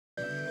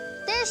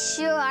There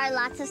sure are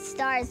lots of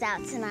stars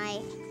out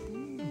tonight.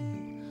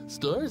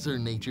 Stars are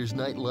nature's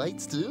night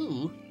lights,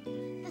 too.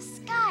 The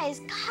sky is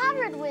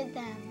covered with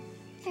them.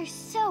 They're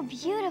so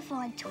beautiful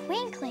and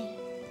twinkling.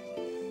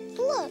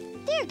 Look,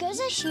 there goes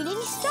a shooting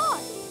star.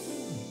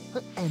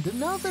 And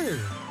another.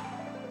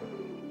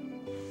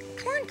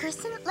 Come on,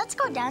 Kristen, let's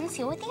go down and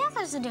see what the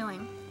others are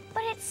doing.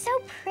 But it's so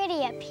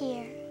pretty up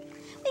here.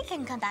 We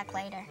can come back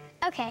later.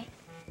 Okay.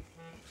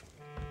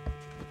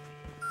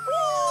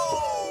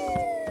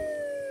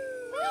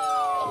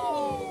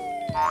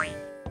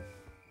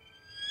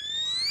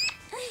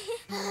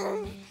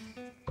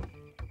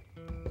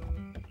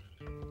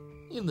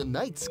 In the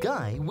night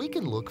sky, we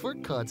can look for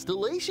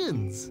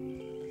constellations.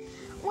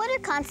 What are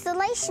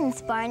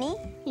constellations, Barney?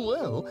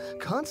 Well,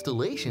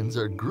 constellations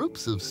are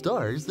groups of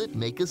stars that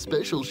make a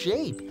special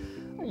shape,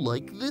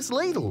 like this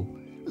ladle.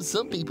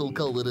 Some people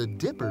call it a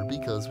dipper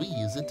because we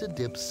use it to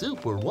dip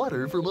soup or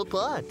water from a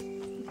pot.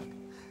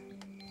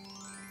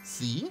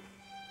 See?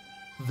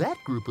 That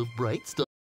group of bright stars